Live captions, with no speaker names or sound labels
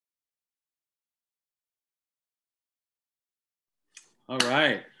All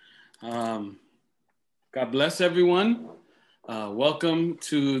right. God bless everyone. Welcome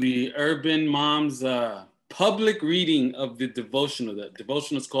to the Urban Moms public reading of the devotional. The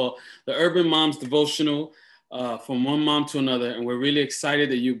devotional is called the Urban Moms Devotional, from one mom to another. And we're really excited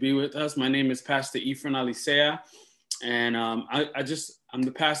that you'll be with us. My name is Pastor Erika Alicea. And I'm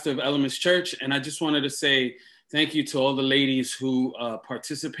the pastor of Elements Church. And I just wanted to say thank you to all the ladies who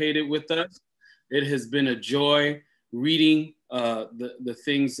participated with us. It has been a joy reading the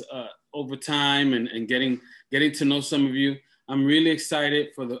things over time and getting to know some of you. I'm really excited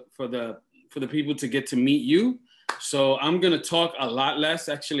for the people to get to meet you. So I'm gonna talk a lot less.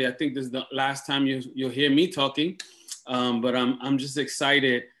 Actually, I think this is the last time you'll hear me talking. But I'm just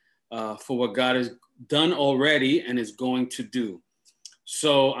excited for what God has done already and is going to do.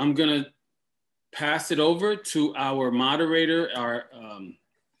 So I'm gonna pass it over to our moderator,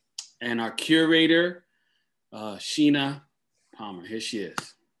 and our curator, Sheena Palmer. Here she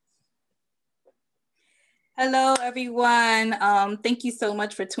is. Hello, everyone. Thank you so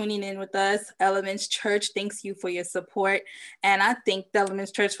much for tuning in with us. Elements Church, thanks you for your support. And I thank the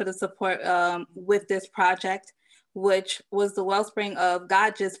Elements Church for the support with this project, which was the wellspring of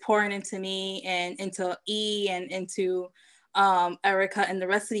God just pouring into me and into E and into Erika and the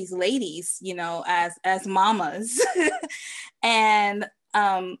rest of these ladies, you know, as mamas. And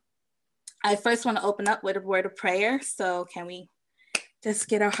I first want to open up with a word of prayer. So can we just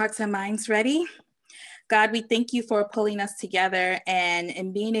get our hearts and minds ready? God, we thank you for pulling us together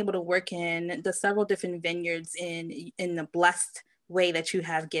and being able to work in the several different vineyards in the blessed way that you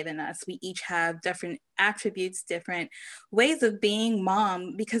have given us. We each have different attributes, different ways of being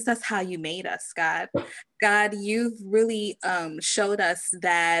mom, because that's how you made us, God. God, you've really showed us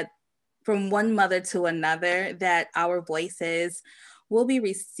that from one mother to another, that our voices will be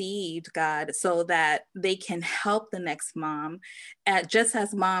received, God, so that they can help the next mom, just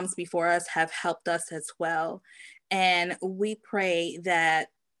as moms before us have helped us as well. And we pray that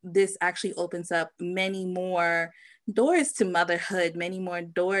this actually opens up many more doors to motherhood, many more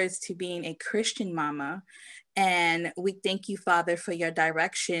doors to being a Christian mama. And we thank you, Father, for your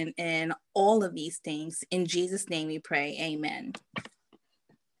direction in all of these things. In Jesus' name we pray, amen.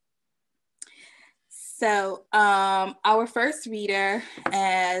 So our first reader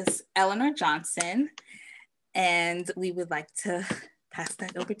is Eleanor Johnson, and we would like to pass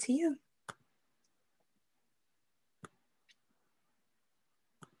that over to you.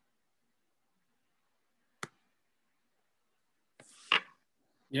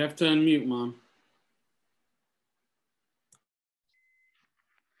 You have to unmute, Mom.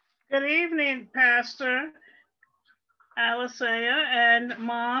 Good evening, Pastor Alicea and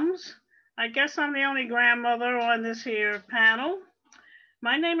moms. I guess I'm the only grandmother on this here panel.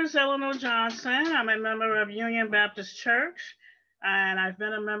 My name is Eleanor Johnson. I'm a member of Union Baptist Church, and I've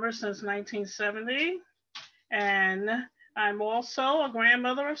been a member since 1970. And I'm also a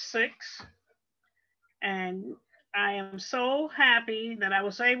grandmother of 6. And I am so happy that I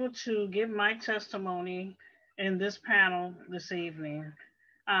was able to give my testimony in this panel this evening.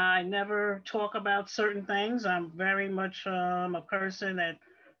 I never talk about certain things. I'm very much a person that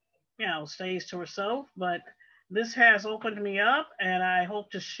stays to herself, but this has opened me up, and I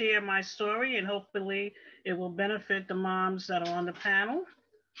hope to share my story, and hopefully it will benefit the moms that are on the panel.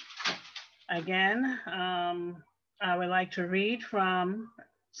 Again, I would like to read from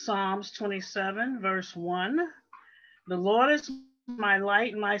Psalms 27, verse 1. The Lord is my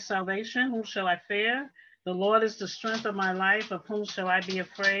light and my salvation. Whom shall I fear? The Lord is the strength of my life. Of whom shall I be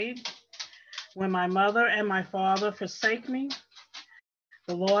afraid? When my mother and my father forsake me,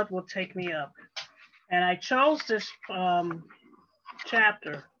 the Lord will take me up. And I chose this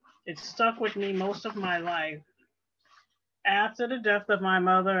chapter. It stuck with me most of my life. After the death of my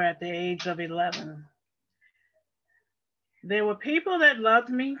mother at the age of 11, there were people that loved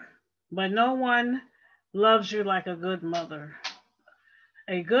me, but no one loves you like a good mother.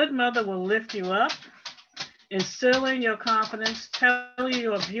 A good mother will lift you up, instill in your confidence, tell you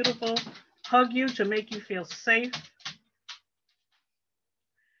you're beautiful, hug you to make you feel safe,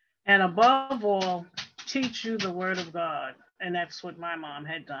 and above all, teach you the word of God. And that's what my mom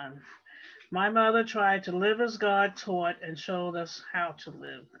had done. My mother tried to live as God taught and showed us how to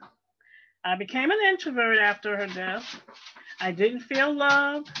live. I became an introvert after her death. I didn't feel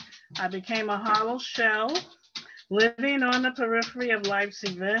love. I became a hollow shell, living on the periphery of life's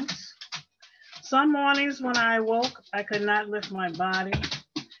events. Some mornings when I awoke, I could not lift my body.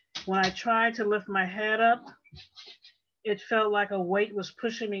 When I tried to lift my head up, it felt like a weight was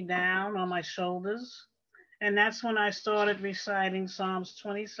pushing me down on my shoulders. And that's when I started reciting Psalms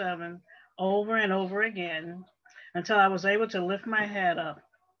 27 over and over again. until I was able to lift my head up.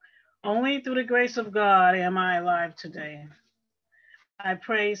 Only through the grace of God am I alive today. I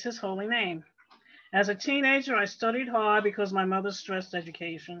praise his holy name. As a teenager, I studied hard because my mother stressed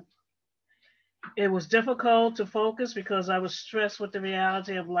education. It was difficult to focus because I was stressed with the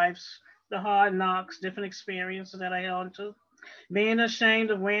reality of life's the hard knocks, different experiences that I held to. Being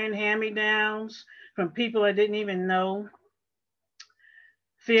ashamed of wearing hand-me-downs from people I didn't even know,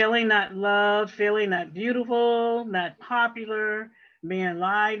 feeling not loved, feeling not beautiful, not popular, being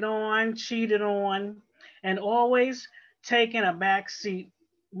lied on, cheated on, and always taking a back seat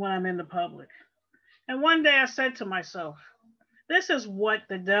when I'm in the public. And one day I said to myself, this is what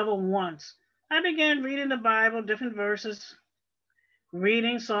the devil wants. I began reading the Bible, different verses,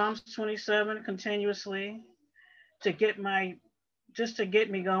 reading Psalms 27 continuously to get my just to get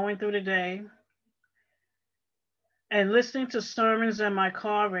me going through the day, and listening to sermons in my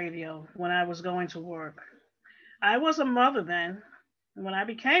car radio when I was going to work. I was a mother then. When I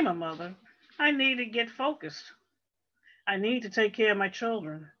became a mother, I needed to get focused. I need to take care of my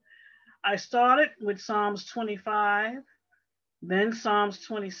children. I started with Psalms 25, then Psalms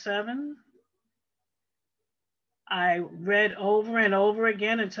 27. I read over and over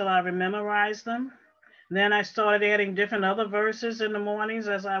again until I memorized them. Then I started adding different other verses in the mornings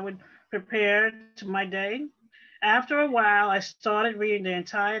as I would prepare to my day. After a while, I started reading the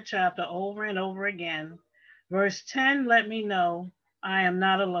entire chapter over and over again. Verse 10 let me know I am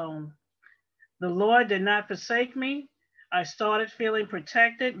not alone. The Lord did not forsake me. I started feeling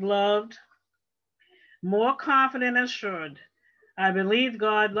protected, loved, more confident and assured. I believed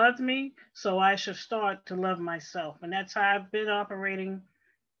God loved me, so I should start to love myself. And that's how I've been operating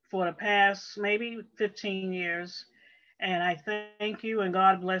for the past maybe 15 years. And I thank you, and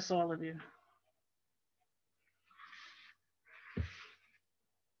God bless all of you.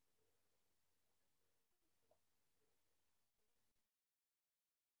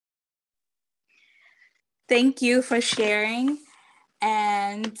 Thank you for sharing.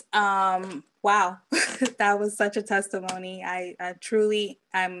 And wow, that was such a testimony. I truly,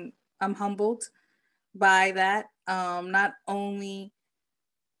 I'm humbled by that. Not only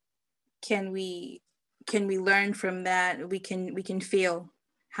can we learn from that, we can feel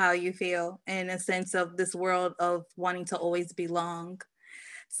how you feel in a sense of this world of wanting to always belong.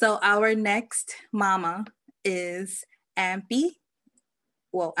 So our next mama is Amparo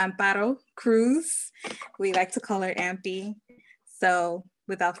Cruz. We like to call her Ampy. So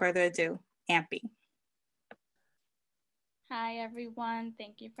without further ado, Ampy. Hi, everyone.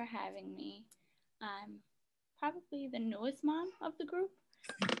 Thank you for having me. I'm probably the newest mom of the group.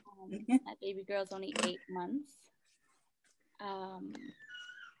 My baby girl's only 8 months.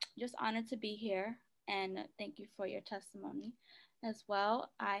 Just honored to be here, and thank you for your testimony as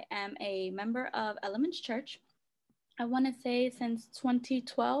well. I am a member of Elements Church. I want to say since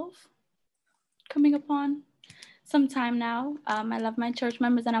 2012, coming upon some time now. I love my church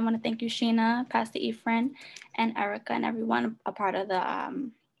members, and I want to thank you, Sheena, Pastor Efren, and Erika, and everyone a part of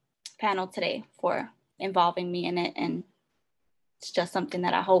the panel today for involving me in it. And it's just something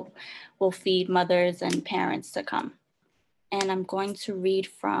that I hope will feed mothers and parents to come. And I'm going to read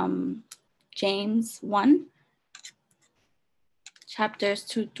from James 1, chapters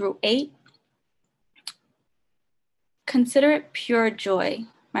 2 through 8. Consider it pure joy,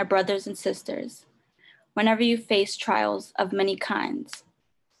 my brothers and sisters, whenever you face trials of many kinds,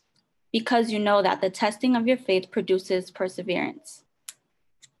 because you know that the testing of your faith produces perseverance.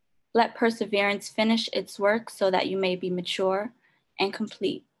 Let perseverance finish its work so that you may be mature and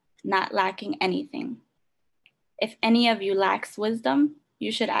complete, not lacking anything. If any of you lacks wisdom,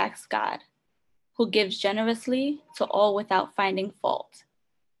 you should ask God, who gives generously to all without finding fault,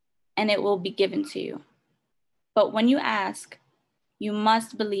 and it will be given to you. But when you ask, you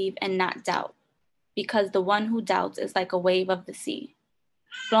must believe and not doubt, because the one who doubts is like a wave of the sea,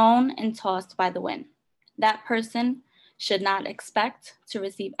 blown and tossed by the wind. That person should not expect to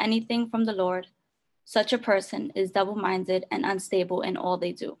receive anything from the Lord. Such a person is double-minded and unstable in all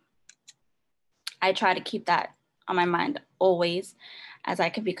they do. I try to keep that on my mind always, as I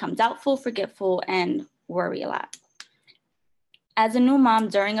can become doubtful, forgetful, and worry a lot. As a new mom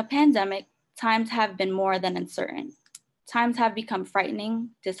during a pandemic, times have been more than uncertain. Times have become frightening,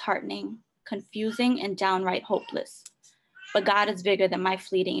 disheartening, confusing, and downright hopeless. But God is bigger than my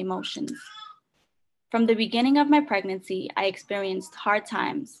fleeting emotions. From the beginning of my pregnancy, I experienced hard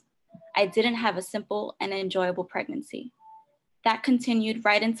times. I didn't have a simple and enjoyable pregnancy. That continued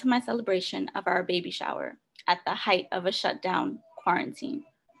right into my celebration of our baby shower at the height of a shutdown quarantine.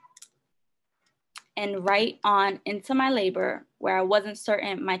 And right on into my labor, where I wasn't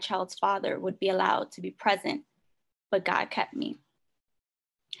certain my child's father would be allowed to be present but God kept me.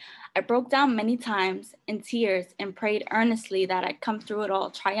 I broke down many times in tears and prayed earnestly that I'd come through it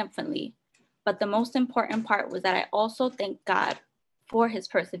all triumphantly. But the most important part was that I also thanked God for his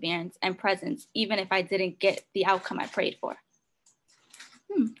perseverance and presence, even if I didn't get the outcome I prayed for.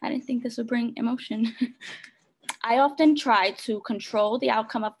 I didn't think this would bring emotion. I often try to control the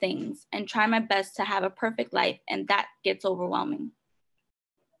outcome of things and try my best to have a perfect life, and that gets overwhelming.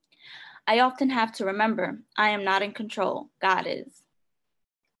 I often have to remember I am not in control, God is.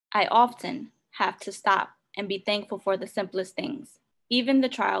 I often have to stop and be thankful for the simplest things, even the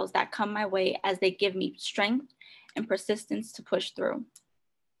trials that come my way, as they give me strength and persistence to push through.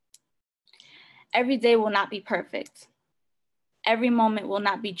 Every day will not be perfect. Every moment will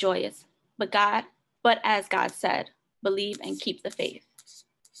not be joyous, but as God said, believe and keep the faith.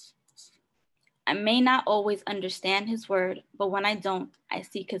 I may not always understand his word, but when I don't, I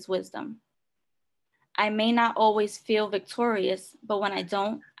seek his wisdom. I may not always feel victorious, but when I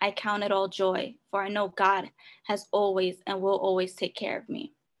don't, I count it all joy, for I know God has always and will always take care of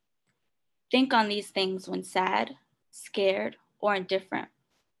me. Think on these things when sad, scared, or indifferent.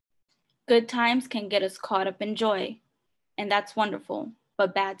 Good times can get us caught up in joy, and that's wonderful,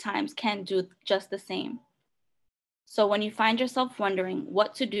 but bad times can do just the same. So when you find yourself wondering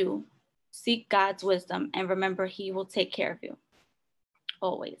what to do, seek God's wisdom and remember he will take care of you.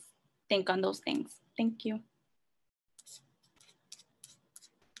 Always. Think on those things. Thank you.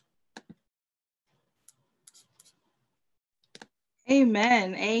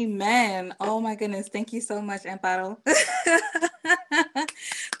 Amen. Amen. Oh my goodness. Thank you so much, Amparo.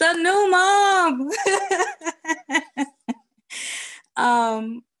 The new mom.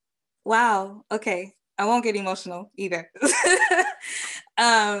 Wow. Okay. I won't get emotional either.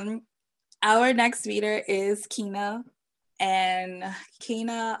 Our next reader is Kinah. And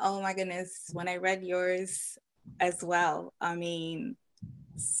Kinah, oh my goodness, when I read yours as well, I mean,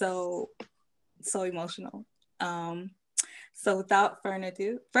 so emotional. So without further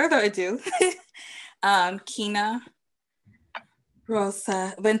ado, Kinah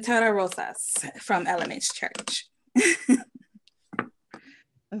Ventura-Rosas from Elements Church.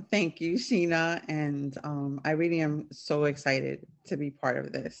 Thank you, Sheena. And I really am so excited to be part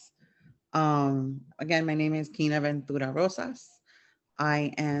of this. Again, my name is Kinah Ventura-Rosas.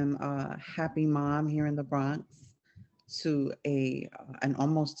 I am a happy mom here in the Bronx to an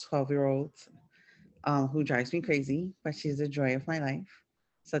almost 12-year-old who drives me crazy, but she's the joy of my life.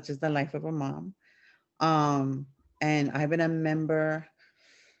 Such is the life of a mom. And I've been a member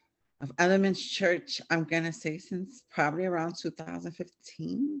of Elements Church, I'm going to say since probably around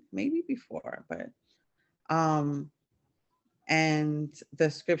 2015, maybe before, but and the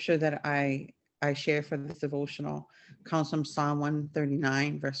scripture that I share for this devotional comes from Psalm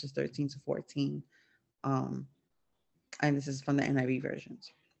 139, verses 13 to 14. And this is from the NIV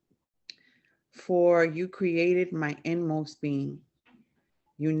versions. For you created my inmost being.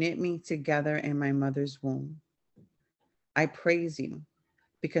 You knit me together in my mother's womb. I praise you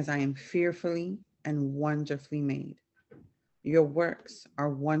because I am fearfully and wonderfully made. Your works are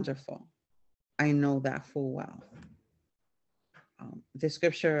wonderful. I know that full well. This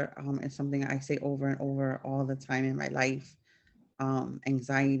scripture is something I say over and over all the time in my life.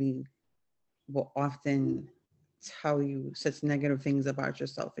 Anxiety will often tell you such negative things about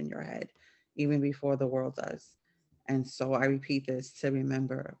yourself in your head, even before the world does. And so I repeat this to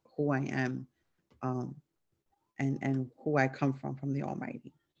remember who I am and who I come from the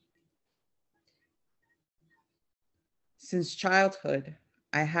Almighty. Since childhood,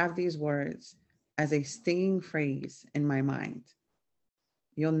 I have these words as a stinging phrase in my mind.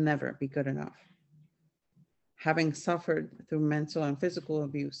 You'll never be good enough. Having suffered through mental and physical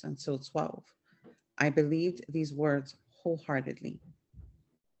abuse until 12, I believed these words wholeheartedly.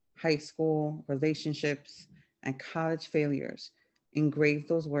 High school, relationships, and college failures engraved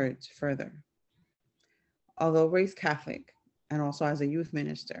those words further. Although raised Catholic and also as a youth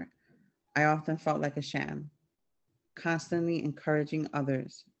minister, I often felt like a sham, constantly encouraging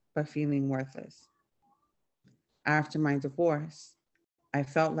others, but feeling worthless. After my divorce, I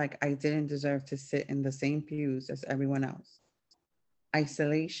felt like I didn't deserve to sit in the same pews as everyone else.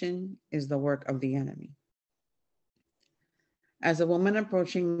 Isolation is the work of the enemy. As a woman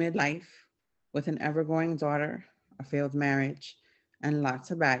approaching midlife with an ever-growing daughter, a failed marriage, and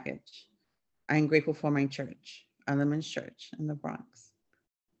lots of baggage, I am grateful for my church, Elements Church in the Bronx.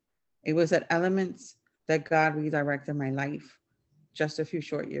 It was at Elements that God redirected my life just a few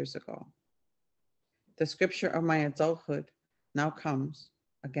short years ago. The scripture of my adulthood now comes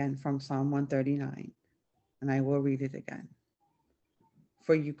again from Psalm 139, and I will read it again.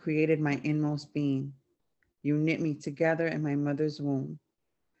 For you created my inmost being. You knit me together in my mother's womb.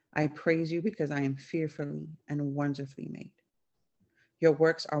 I praise you because I am fearfully and wonderfully made. Your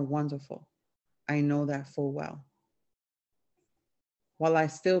works are wonderful. I know that full well. While I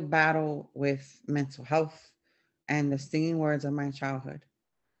still battle with mental health and the stinging words of my childhood,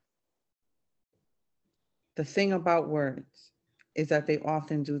 the thing about words is that they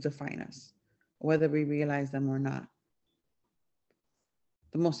often do define us, whether we realize them or not.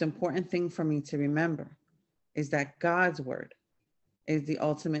 The most important thing for me to remember is that God's word is the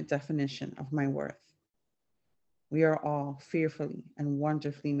ultimate definition of my worth. We are all fearfully and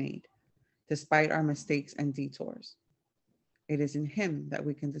wonderfully made, despite our mistakes and detours. It is in Him that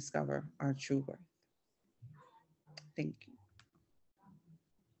we can discover our true worth. Thank you.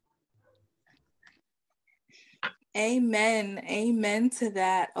 Amen. Amen to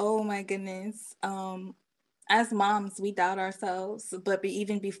that. Oh my goodness. As moms, we doubt ourselves, but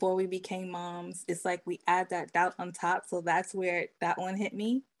even before we became moms, it's like we add that doubt on top. So that's where that one hit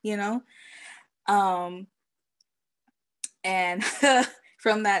me, you know? And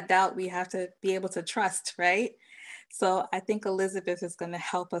from that doubt, we have to be able to trust, right? So I think Elizabeth is going to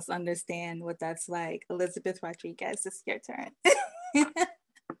help us understand what that's like. Elizabeth Rodriguez, it's your turn.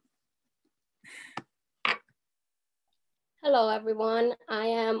 Hello, everyone. I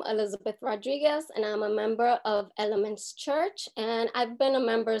am Elizabeth Rodriguez, and I'm a member of Elements Church, and I've been a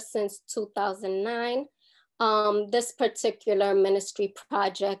member since 2009. This particular ministry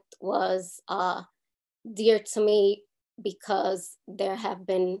project was dear to me because there have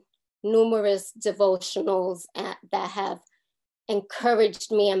been numerous devotionals that have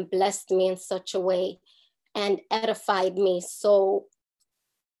encouraged me and blessed me in such a way and edified me. So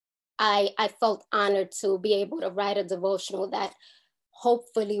I felt honored to be able to write a devotional that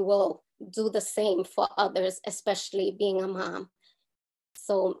hopefully will do the same for others, especially being a mom.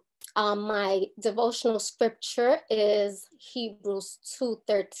 So my devotional scripture is Hebrews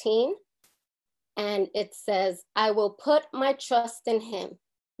 2:13, and it says, I will put my trust in Him,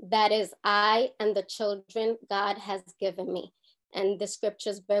 that is I and the children God has given me. And this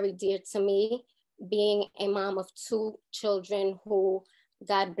scripture is very dear to me, being a mom of 2 children who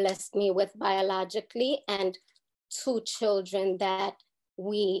God blessed me with biologically, and 2 children that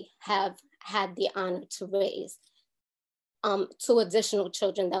we have had the honor to raise. 2 additional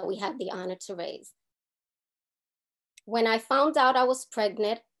children that we had the honor to raise. When I found out I was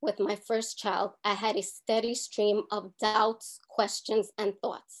pregnant with my first child, I had a steady stream of doubts, questions, and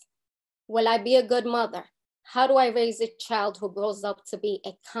thoughts. Will I be a good mother? How do I raise a child who grows up to be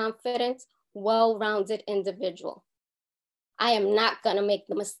a confident, well-rounded individual? I am not gonna make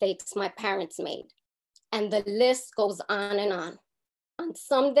the mistakes my parents made. And the list goes on and on. On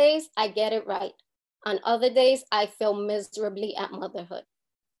some days, I get it right. On other days, I fail miserably at motherhood.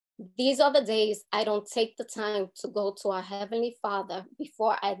 These are the days I don't take the time to go to our Heavenly Father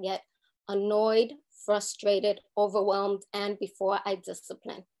before I get annoyed, frustrated, overwhelmed, and before I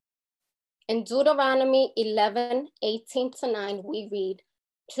discipline. In Deuteronomy 11:18-9, we read,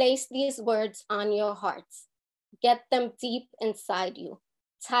 place these words on your hearts. Get them deep inside you.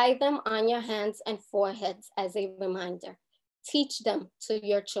 Tie them on your hands and foreheads as a reminder. Teach them to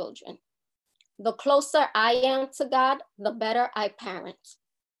your children. The closer I am to God, the better I parent.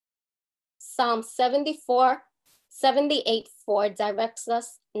 Psalm 78:4 directs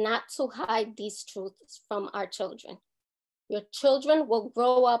us not to hide these truths from our children. Your children will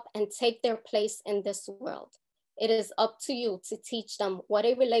grow up and take their place in this world. It is up to you to teach them what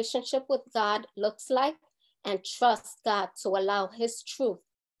a relationship with God looks like and trust God to allow His truth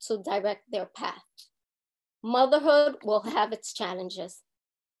to direct their path. Motherhood will have its challenges.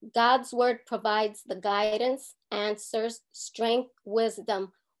 God's word provides the guidance, answers, strength,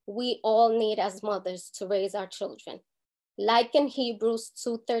 wisdom we all need as mothers to raise our children. Like in Hebrews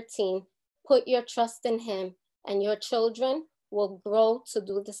 2:13, put your trust in Him and your children will grow to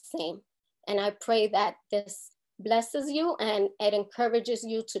do the same. And I pray that this blesses you and it encourages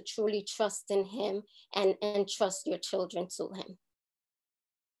you to truly trust in Him and entrust your children to Him.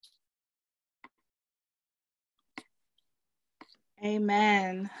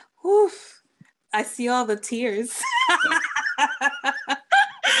 Amen. Whew. I see all the tears.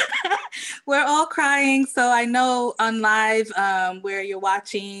 We're all crying. So I know on live where you're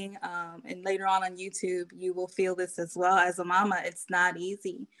watching and later on YouTube, you will feel this as well. As a mama, it's not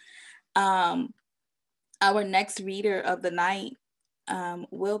easy. Our next reader of the night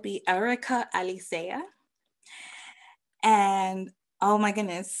will be Erika Alicea. And oh my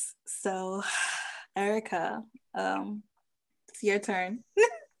goodness. So Erika, it's your turn.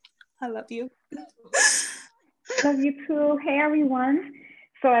 I love you. Love you too. Hey, everyone.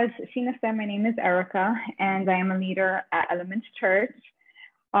 So as Sheena said, my name is Erika, and I am a leader at Elements Church.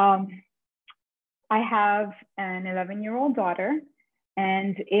 I have an 11-year-old daughter,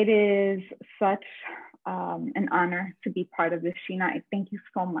 and it is such an honor to be part of this. Sheena, I thank you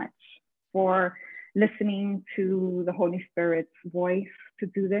so much for listening to the Holy Spirit's voice to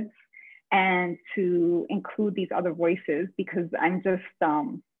do this and to include these other voices, because I'm just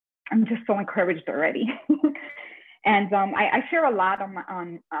so encouraged already. And I share a lot on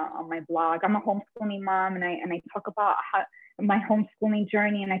my blog. I'm a homeschooling mom, and I talk about my homeschooling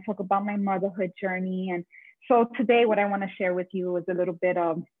journey, and I talk about my motherhood journey. And so today, what I want to share with you is a little bit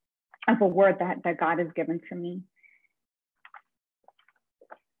of a word that God has given to me.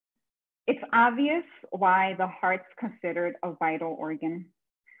 It's obvious why the heart's considered a vital organ,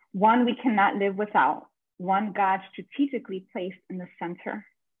 one we cannot live without, one God strategically placed in the center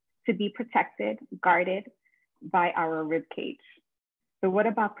to be protected, guarded by our rib cage. But what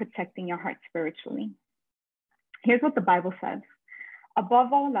about protecting your heart spiritually? Here's what the Bible says.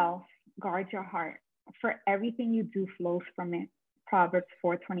 Above all else, guard your heart, for everything you do flows from it. Proverbs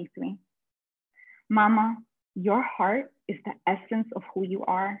 4:23. Mama, your heart is the essence of who you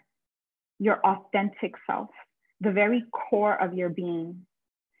are, your authentic self, the very core of your being.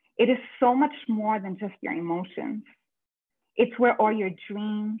 It is so much more than just your emotions. It's where all your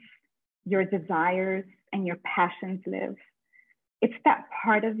dreams, your desires, and your passions live. It's that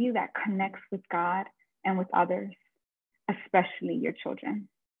part of you that connects with God and with others, especially your children.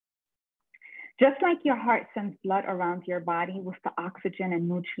 Just like your heart sends blood around your body with the oxygen and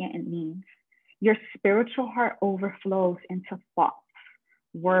nutrient it needs, your spiritual heart overflows into thoughts,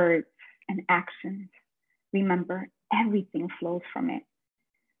 words, and actions. Remember, everything flows from it.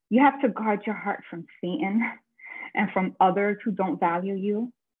 You have to guard your heart from Satan and from others who don't value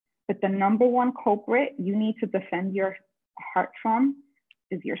you. But the number one culprit you need to defend your heart from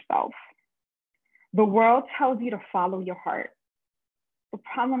is yourself. The world tells you to follow your heart. The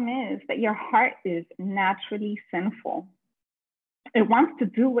problem is that your heart is naturally sinful. It wants to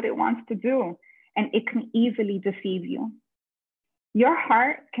do what it wants to do, and it can easily deceive you. Your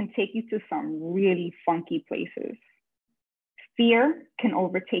heart can take you to some really funky places. Fear can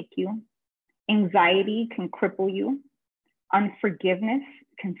overtake you. Anxiety can cripple you. Unforgiveness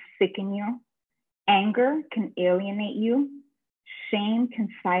can sicken you. Anger can alienate you. Shame can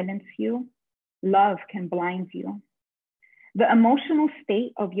silence you. Love can blind you. The emotional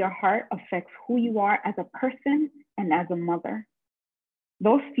state of your heart affects who you are as a person and as a mother.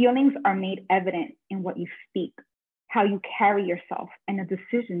 Those feelings are made evident in what you speak, how you carry yourself, and the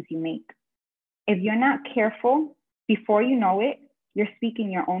decisions you make. If you're not careful, before you know it, you're speaking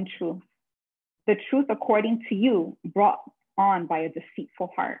your own truth. The truth according to you, brought on by a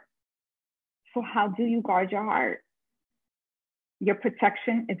deceitful heart. So how do you guard your heart? Your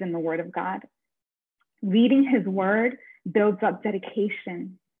protection is in the Word of God. Reading His Word builds up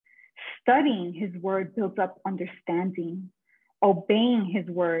dedication. Studying His Word builds up understanding. Obeying His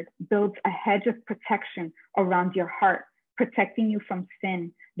Word builds a hedge of protection around your heart, protecting you from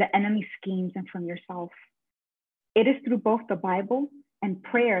sin, the enemy's schemes, and from yourself. It is through both the Bible and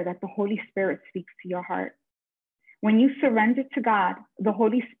prayer that the Holy Spirit speaks to your heart. When you surrender to God, the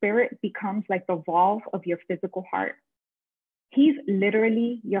Holy Spirit becomes like the valve of your physical heart. He's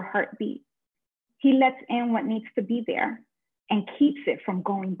literally your heartbeat. He lets in what needs to be there and keeps it from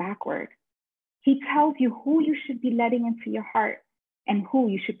going backward. He tells you who you should be letting into your heart and who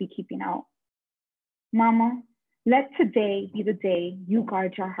you should be keeping out. Mama, let today be the day you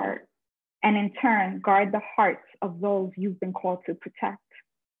guard your heart, and in turn, guard the hearts of those you've been called to protect.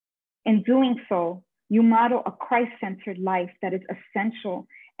 In doing so, you model a Christ-centered life that is essential,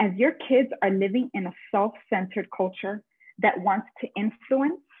 as your kids are living in a self-centered culture that wants to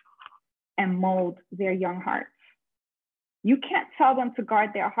influence and mold their young hearts. You can't tell them to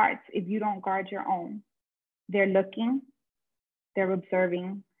guard their hearts if you don't guard your own. They're looking, they're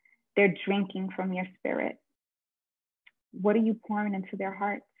observing, they're drinking from your spirit. What are you pouring into their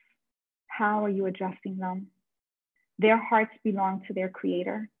hearts? How are you addressing them? Their hearts belong to their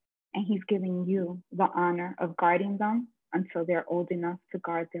Creator, and He's giving you the honor of guarding them until they're old enough to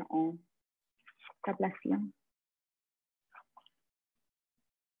guard their own. God bless you.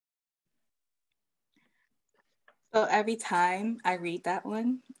 So every time I read that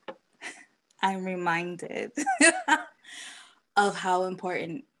one, I'm reminded of how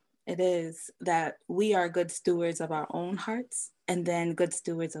important it is that we are good stewards of our own hearts, and then good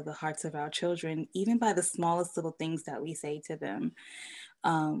stewards of the hearts of our children, even by the smallest little things that we say to them,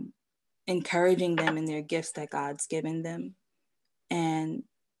 encouraging them in their gifts that God's given them, and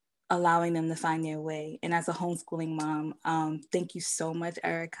allowing them to find their way. And as a homeschooling mom, thank you so much,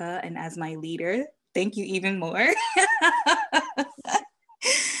 Erika. And as my leader, thank you even more.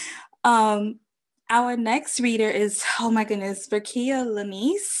 Our next reader is, oh my goodness, Verkeya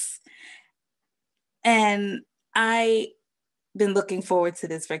Lanece. And I've been looking forward to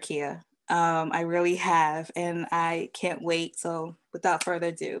this, Verkeya. I really have, and I can't wait. So without further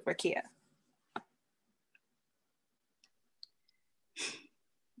ado, Verkeya.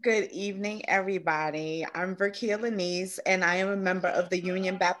 Good evening, everybody. I'm Verkeya Lanece, and I am a member of the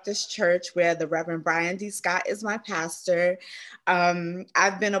Union Baptist Church, where the Reverend Brian D. Scott is my pastor.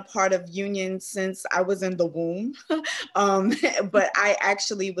 I've been a part of Union since I was in the womb, but I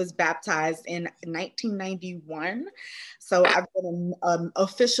actually was baptized in 1991. So I've been an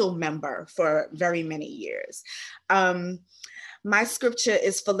official member for very many years. My scripture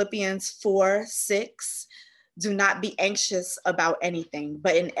is Philippians 4:6. Do not be anxious about anything,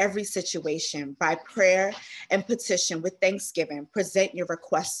 but in every situation, by prayer and petition with thanksgiving, present your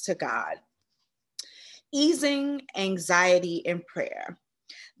requests to God. Easing anxiety in prayer.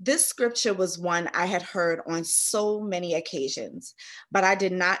 This scripture was one I had heard on so many occasions, but I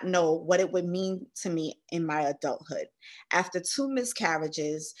did not know what it would mean to me in my adulthood. After 2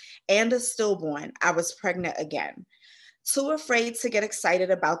 miscarriages and a stillborn, I was pregnant again. Too afraid to get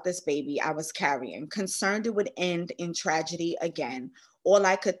excited about this baby I was carrying, concerned it would end in tragedy again. All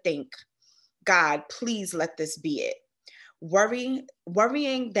I could think, God, please let this be it. Worrying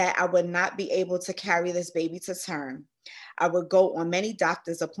that I would not be able to carry this baby to term. I would go on many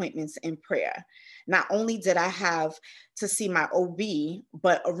doctor's appointments in prayer. Not only did I have to see my OB,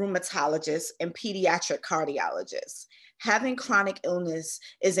 but a rheumatologist and pediatric cardiologist. Having chronic illness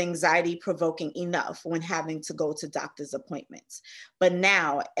is anxiety provoking enough when having to go to doctor's appointments. But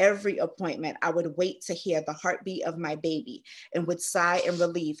now, every appointment, I would wait to hear the heartbeat of my baby and would sigh in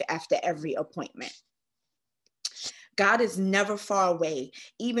relief after every appointment. God is never far away,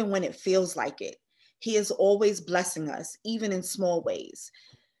 even when it feels like it. He is always blessing us, even in small ways.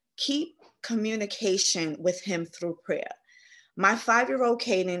 Keep communication with him through prayer. My 5-year-old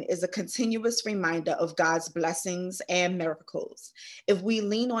Caden is a continuous reminder of God's blessings and miracles. If we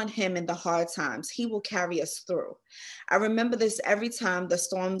lean on him in the hard times, he will carry us through. I remember this every time the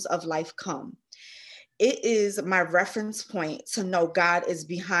storms of life come. It is my reference point to know God is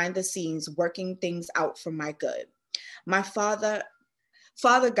behind the scenes working things out for my good. My Father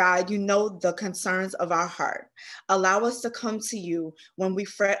God, you know the concerns of our heart. Allow us to come to you when we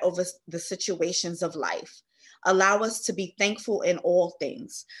fret over the situations of life. Allow us to be thankful in all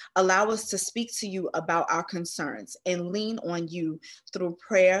things. Allow us to speak to you about our concerns and lean on you through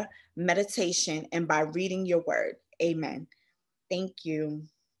prayer, meditation, and by reading your word. Amen. Thank you.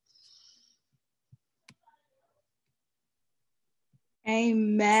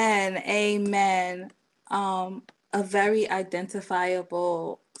 Amen. Amen. A very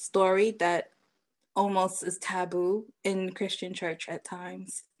identifiable story that almost is taboo in Christian church at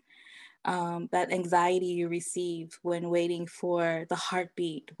times. That anxiety you receive when waiting for the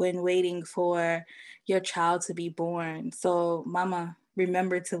heartbeat, when waiting for your child to be born. So, Mama,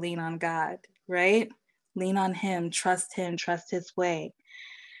 remember to lean on God, right? Lean on him, trust his way.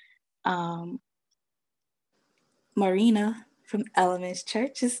 Marina from Elements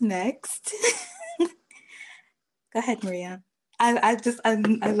Church is next. Go ahead, Maria. I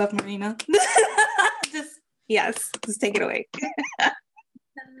love Marina. Just take it away.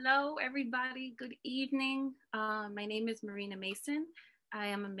 Hello, everybody. Good evening. My name is Marina Mason. I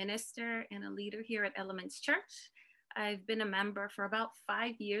am a minister and a leader here at Elements Church. I've been a member for about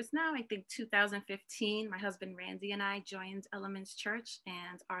 5 years now. I think 2015, my husband Randy and I joined Elements Church,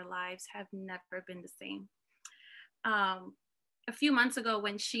 and our lives have never been the same. A few months ago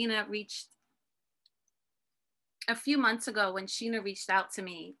when Sheena reached out to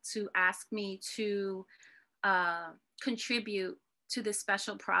me to ask me to contribute to this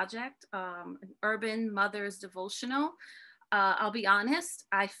special project, an Urban Mothers Devotional, I'll be honest,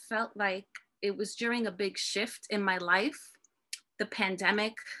 I felt like it was during a big shift in my life, the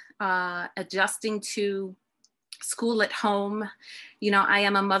pandemic, adjusting to school at home. You know, I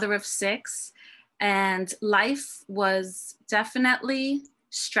am a mother of 6, and life was definitely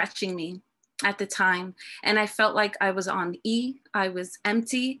stretching me at the time. And I felt like I was on E, I was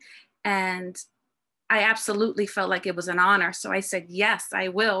empty, and I absolutely felt like it was an honor. So I said, yes, I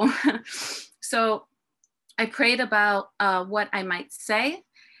will. So I prayed about what I might say,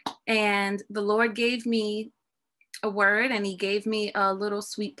 and the Lord gave me a word, and he gave me a little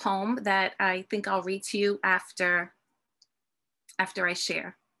sweet poem that I think I'll read to you after I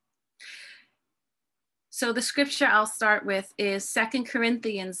share. So the scripture I'll start with is 2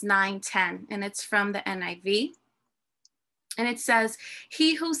 Corinthians 9:10, and it's from the NIV. And it says,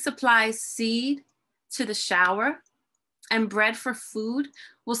 "He who supplies seed to the shower and bread for food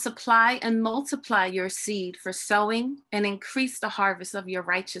will supply and multiply your seed for sowing and increase the harvest of your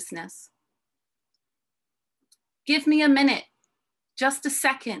righteousness." Give me a minute, just a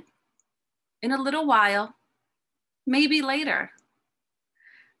second, in a little while, maybe later.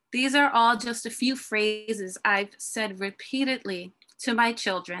 These are all just a few phrases I've said repeatedly to my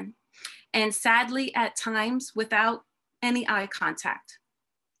children, and sadly at times without any eye contact,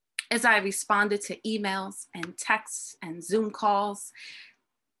 as I responded to emails and texts and Zoom calls.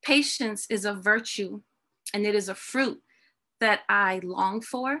 Patience is a virtue, and it is a fruit that I long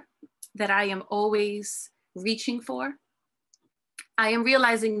for, that I am always reaching for. I am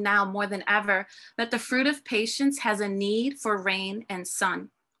realizing now more than ever that the fruit of patience has a need for rain and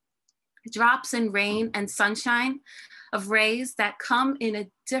sun. Drops in rain and sunshine of rays that come in a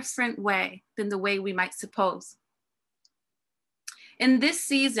different way than the way we might suppose. In this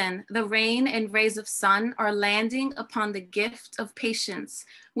season, the rain and rays of sun are landing upon the gift of patience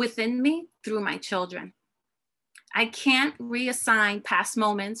within me through my children. I can't reassign past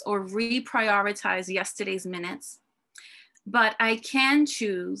moments or reprioritize yesterday's minutes, but I can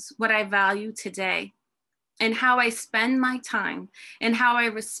choose what I value today and how I spend my time and how I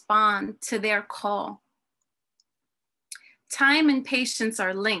respond to their call. Time and patience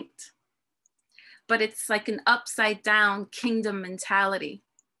are linked, but it's like an upside down kingdom mentality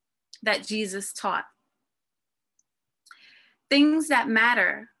that Jesus taught. Things that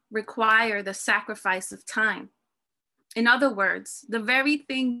matter require the sacrifice of time. In other words, the very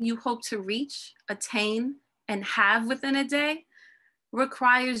thing you hope to reach, attain, and have within a day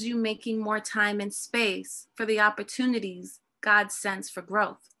requires you making more time and space for the opportunities God sends for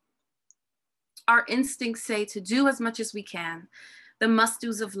growth. Our instincts say to do as much as we can, the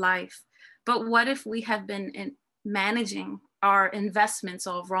must-dos of life. But what if we have been managing our investments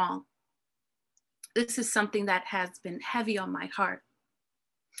all wrong? This is something that has been heavy on my heart.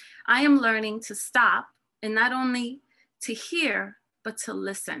 I am learning to stop and not only to hear, but to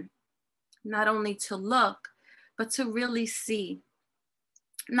listen. Not only to look, but to really see.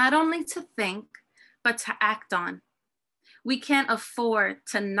 Not only to think, but to act on. We can't afford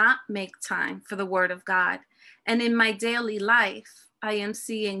to not make time for the Word of God. And in my daily life, I am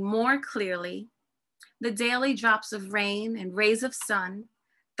seeing more clearly the daily drops of rain and rays of sun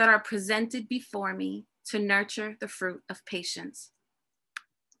that are presented before me to nurture the fruit of patience.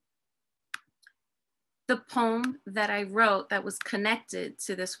 The poem that I wrote that was connected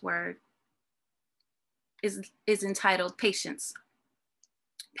to this word is entitled Patience.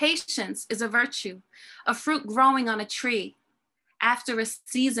 Patience is a virtue, a fruit growing on a tree after a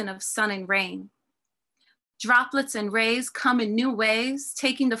season of sun and rain. Droplets and rays come in new ways,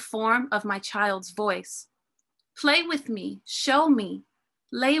 taking the form of my child's voice. Play with me, show me,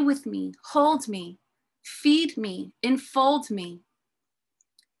 lay with me, hold me, feed me, enfold me.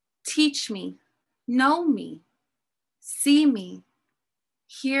 Teach me, know me, see me,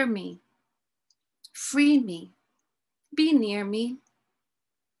 hear me, free me, be near me,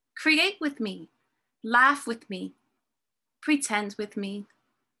 create with me, laugh with me, pretend with me,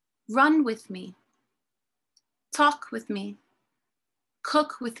 run with me, talk with me,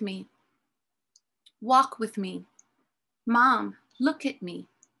 cook with me, walk with me. Mom, look at me.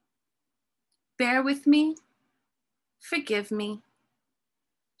 Bear with me, forgive me,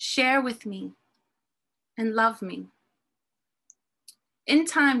 share with me, and love me. In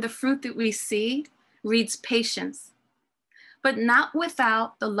time, the fruit that we see reads patience, but not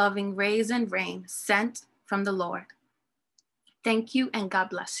without the loving rays and rain sent from the Lord. Thank you, and God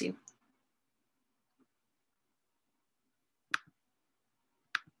bless you.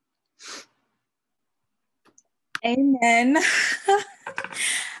 Amen.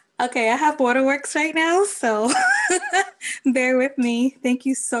 Okay, I have waterworks right now, so bear with me. Thank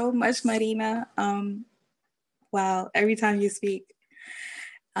you so much, Marina. Wow, every time you speak,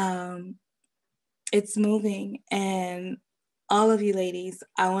 it's moving. And all of you ladies,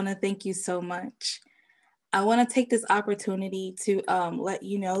 I want to thank you so much. I want to take this opportunity to let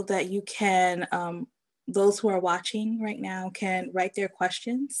you know that you can, those who are watching right now can write their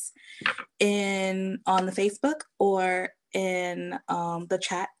questions on the Facebook or in the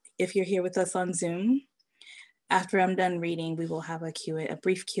chat if you're here with us on Zoom. After I'm done reading, we will have a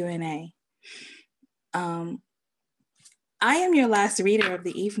brief Q&A. I am your last reader of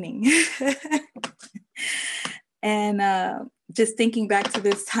the evening. And just thinking back to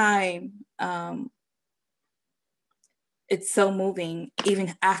this time, it's so moving,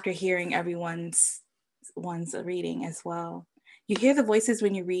 even after hearing everyone's one's reading as well. You hear the voices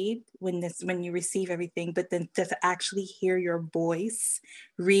when you read, when you receive everything, but then to actually hear your voice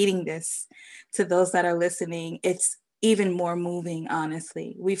reading this to those that are listening, it's even more moving,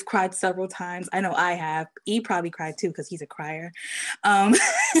 honestly. We've cried several times. I know I have. E probably cried too, because he's a crier.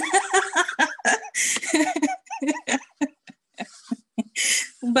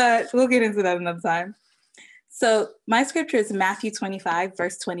 But we'll get into that another time. So my scripture is Matthew 25,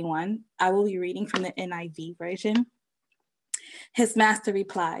 verse 21. I will be reading from the NIV version. His master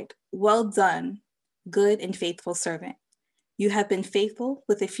replied, "Well done, good and faithful servant. You have been faithful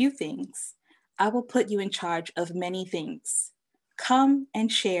with a few things. I will put you in charge of many things. Come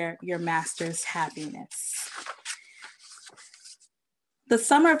and share your master's happiness." The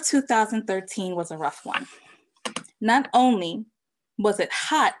summer of 2013 was a rough one. Not only was it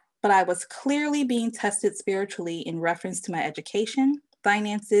hot, but I was clearly being tested spiritually in reference to my education,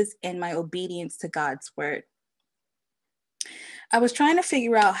 finances, and my obedience to God's word. I was trying to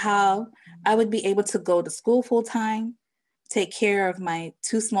figure out how I would be able to go to school full time, take care of my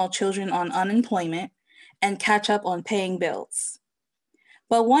 2 small children on unemployment, and catch up on paying bills.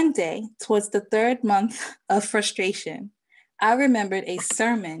 But one day, towards the 3rd month of frustration, I remembered a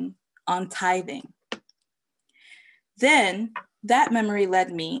sermon on tithing. Then that memory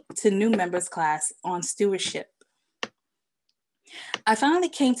led me to new members class on stewardship. I finally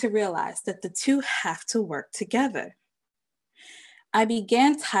came to realize that the two have to work together. I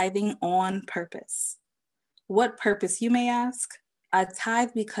began tithing on purpose. What purpose, you may ask? I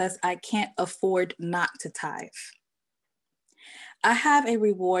tithe because I can't afford not to tithe. I have a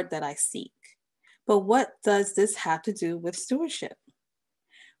reward that I seek, but what does this have to do with stewardship?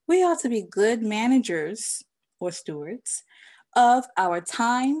 We ought to be good managers or stewards of our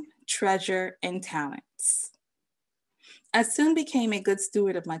time, treasure, and talents. I soon became a good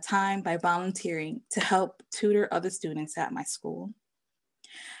steward of my time by volunteering to help tutor other students at my school.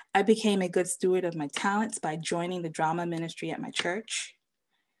 I became a good steward of my talents by joining the drama ministry at my church.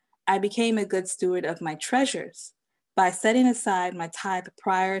 I became a good steward of my treasures by setting aside my tithe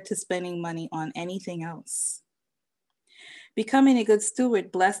prior to spending money on anything else. Becoming a good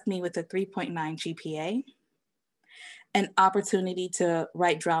steward blessed me with a 3.9 GPA, an opportunity to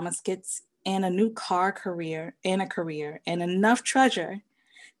write drama skits, and a new career, and enough treasure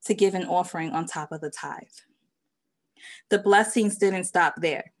to give an offering on top of the tithe. The blessings didn't stop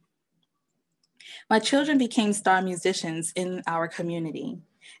there. My children became star musicians in our community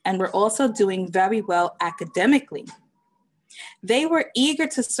and were also doing very well academically. They were eager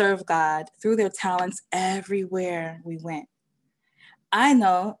to serve God through their talents everywhere we went. I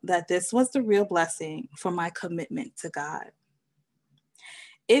know that this was the real blessing for my commitment to God.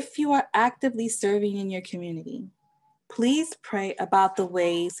 If you are actively serving in your community, please pray about the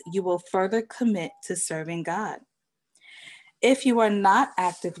ways you will further commit to serving God. If you are not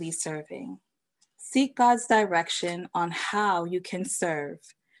actively serving, seek God's direction on how you can serve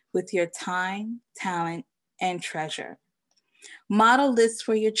with your time, talent, and treasure. Model this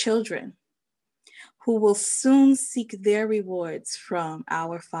for your children, who will soon seek their rewards from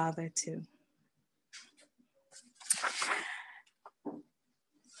our Father too.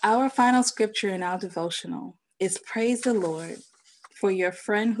 Our final scripture in our devotional is "Praise the Lord for your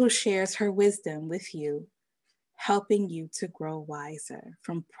friend who shares her wisdom with you, helping you to grow wiser,"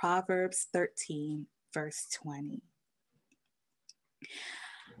 from Proverbs 13, verse 20.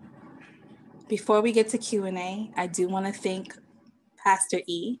 Before we get to Q&A, I do want to thank Pastor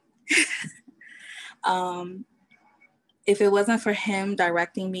E. If it wasn't for him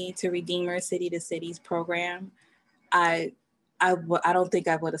directing me to Redeemer City to Cities program, I don't think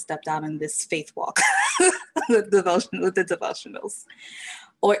I would have stepped out on this faith walk with the devotionals,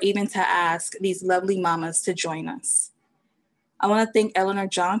 or even to ask these lovely mamas to join us. I want to thank Eleanor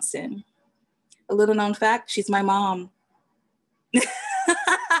Johnson. A little known fact, she's my mom.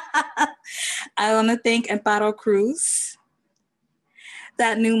 I want to thank Amparo Cruz,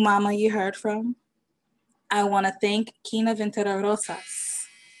 that new mama you heard from. I want to thank Kinah Ventura-Rosas.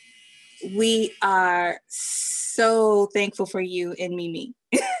 We are so thankful for you and Mimi.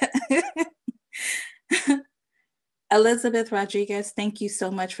 Elizabeth Rodriguez, thank you so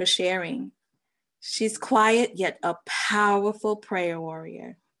much for sharing. She's quiet, yet a powerful prayer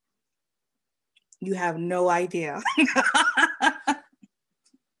warrior. You have no idea.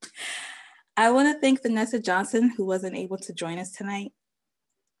 I want to thank Vanessa Johnson, who wasn't able to join us tonight.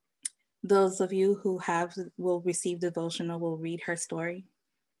 Those of you who will receive devotional will read her story.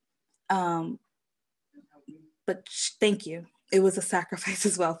 But thank you. It was a sacrifice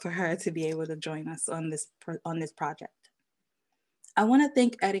as well for her to be able to join us on this project. I want to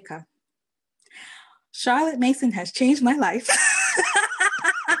thank Erika. Charlotte Mason has changed my life.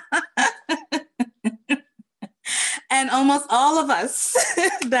 And almost all of us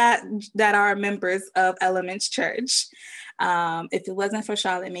that are members of Elements Church. If it wasn't for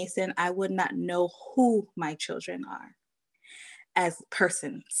Charlotte Mason, I would not know who my children are as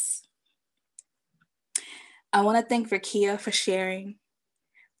persons. I want to thank Verkeya for sharing.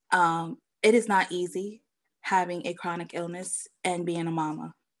 It is not easy having a chronic illness and being a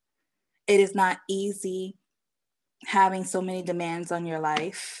mama. It is not easy having so many demands on your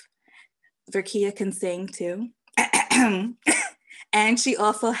life. Verkeya can sing too. And she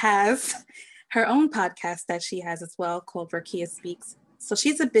also has her own podcast that she has as well called Verkeya Speaks. So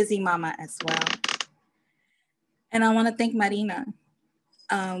she's a busy mama as well. And I want to thank Marina.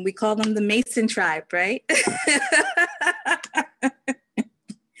 We call them the Mason tribe, right?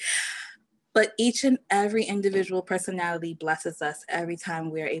 But each and every individual personality blesses us every time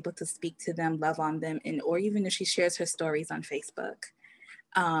we are able to speak to them, love on them, or even if she shares her stories on Facebook.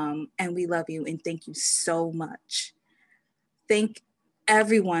 And we love you and thank you so much. Thank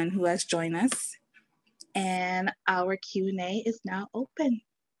everyone who has joined us. And our Q&A is now open.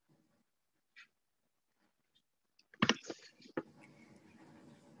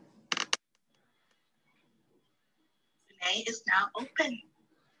 Q&A is now open.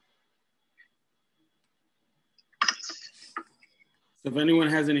 So if anyone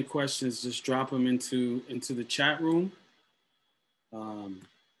has any questions, just drop them into the chat room.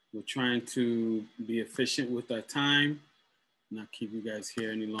 We're trying to be efficient with our time, not keep you guys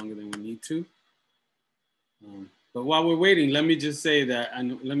here any longer than we need to. But while we're waiting, let me just say that,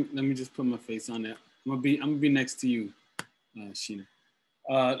 let me just put my face on it. I'm gonna be next to you, Sheena.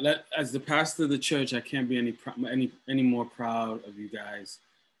 As the pastor of the church, I can't be any more proud of you guys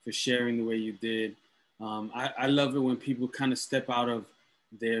for sharing the way you did. I love it when people kind of step out of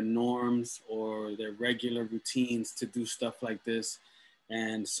their norms or their regular routines to do stuff like this.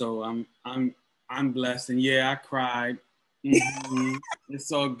 And so I'm blessed. And yeah, I cried. Mm-hmm.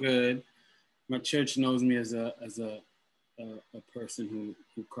 It's all good. My church knows me as a person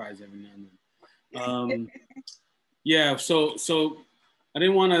who cries every now and then. Yeah, so I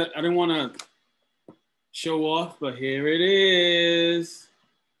didn't want to show off, but here it is.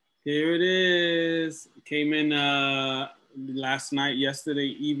 Here it is. Came in yesterday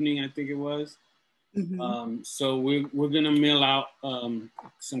evening, I think it was. Mm-hmm. So we're gonna mail out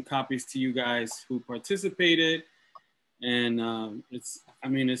some copies to you guys who participated, and it's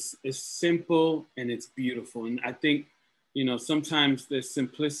simple and it's beautiful. And I think, sometimes there's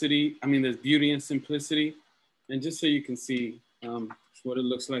simplicity. There's beauty in simplicity, and just so you can see what it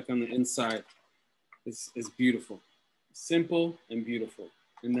looks like on the inside, it's beautiful, simple and beautiful.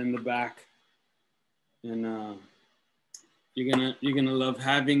 And then the back, and you're gonna love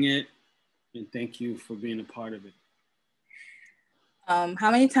having it. And thank you for being a part of it.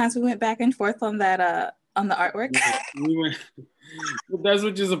 How many times we went back and forth on that on the artwork? That's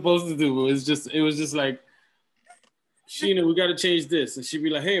what you're supposed to do. It was just like, Sheena, we got to change this, and she'd be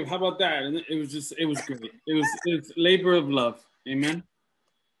like, hey, how about that? And it was great. It's labor of love. Amen.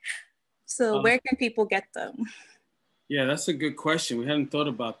 So where can people get them? Yeah, that's a good question. We hadn't thought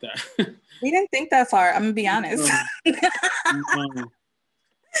about that. We didn't think that far. I'm gonna be honest.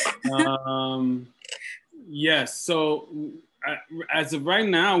 Yes. So as of right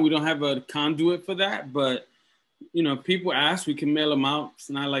now, we don't have a conduit for that, but people ask, we can mail them out. It's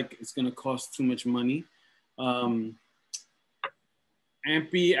not like it's going to cost too much money. Ampy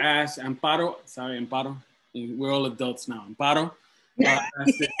asked, Amparo, we're all adults now. Amparo asked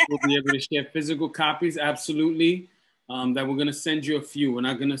if we'll be able to share physical copies. Absolutely. That we're going to send you a few. We're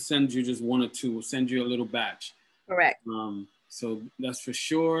not going to send you just one or two. We'll send you a little batch. Correct. So that's for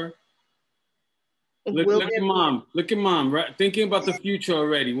sure. Look at mom. Look at mom, right? Thinking about the future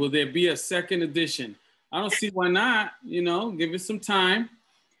already. Will there be a second edition? I don't see why not. Give it some time.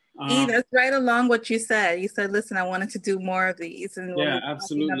 That's right along what you said. You said, listen, I wanted to do more of these. And yeah,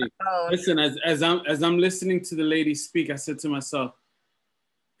 absolutely. Listen, as I'm listening to the lady speak, I said to myself,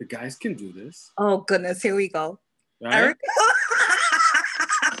 the guys can do this. Oh, goodness. Here we go. Right?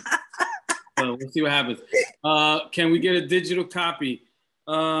 So we'll see what happens. Can we get a digital copy?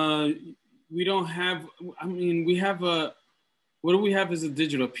 We don't have, we have what do we have as a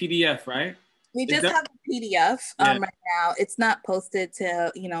digital? PDF, right? We just have a PDF right now. It's not posted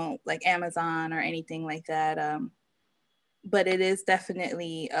to, like Amazon or anything like that. But it is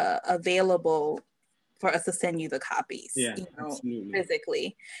definitely available for us to send you the copies,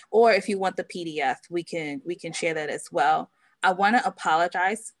 physically. Or if you want the PDF, we can share that as well. I want to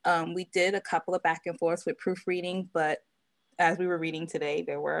apologize. We did a couple of back and forths with proofreading, but as we were reading today,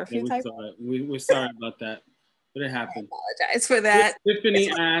 there were a few typos. We're sorry about that, but it happened. I apologize for that.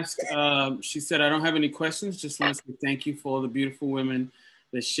 Tiffany asked, she said, I don't have any questions. Just want to say thank you for all the beautiful women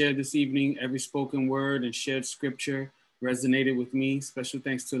that shared this evening. Every spoken word and shared scripture resonated with me. Special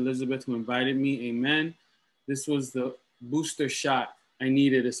thanks to Elizabeth who invited me. Amen. This was the booster shot I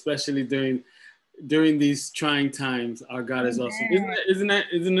needed, especially during these trying times. Our God is awesome. Isn't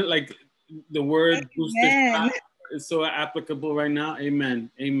it like the word booster shot is so applicable right now?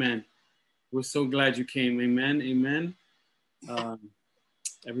 Amen. Amen. We're so glad you came. Amen. Amen.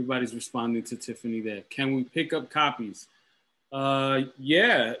 Everybody's responding to Tiffany there. Can we pick up copies?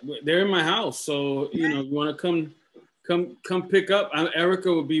 Yeah, they're in my house. So, you want to come pick up.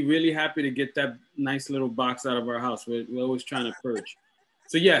 Erika would be really happy to get that nice little box out of our house. We're always trying to purge.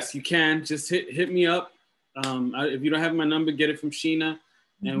 So yes, you can just hit me up. If you don't have my number, get it from Sheena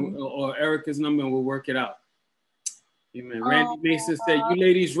or Erika's number, and we'll work it out. Amen. Randy Mason said, "You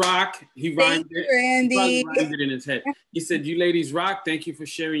ladies rock." He rhymed it. Randy. He probably rhymed it in his head. He said, "You ladies rock. Thank you for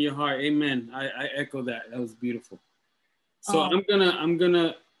sharing your heart." Amen. I echo that. That was beautiful. So I'm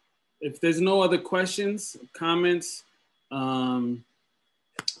gonna. If there's no other questions, comments, I'm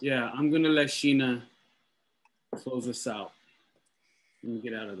gonna let Sheena close us out. Let me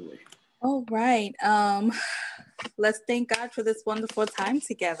get out of the way. All right. Let's thank God for this wonderful time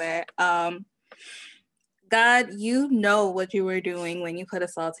together. God, you know what you were doing when you put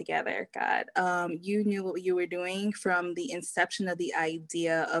us all together, God. You knew what you were doing from the inception of the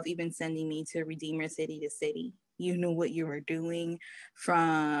idea of even sending me to Redeemer City to City. You knew what you were doing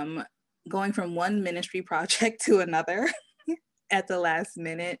from going from one ministry project to another at the last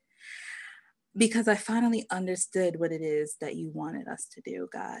minute, because I finally understood what it is that you wanted us to do,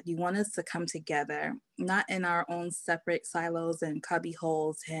 God. You want us to come together, not in our own separate silos and cubby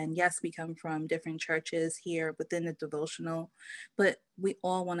holes. And yes, we come from different churches here within the devotional, but we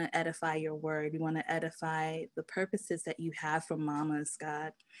all want to edify your word. We want to edify the purposes that you have for mamas,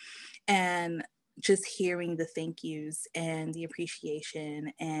 God. And just hearing the thank yous and the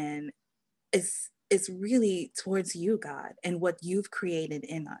appreciation, and it's really towards you, God, and what you've created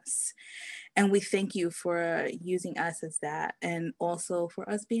in us. And we thank you for using us as that, and also for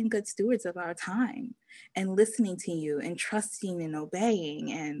us being good stewards of our time and listening to you and trusting and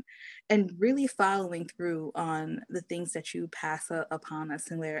obeying and really following through on the things that you pass upon us,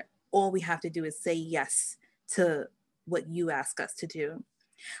 and where all we have to do is say yes to what you ask us to do.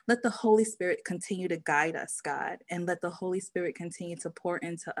 Let the Holy Spirit continue to guide us, God, and let the Holy Spirit continue to pour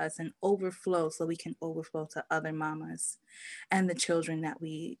into us and overflow so we can overflow to other mamas and the children that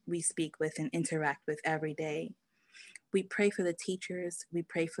we speak with and interact with every day. We pray for the teachers, we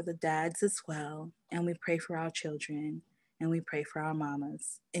pray for the dads as well, and we pray for our children, and we pray for our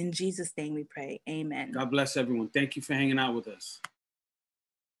mamas. In Jesus' name we pray, amen. God bless everyone. Thank you for hanging out with us.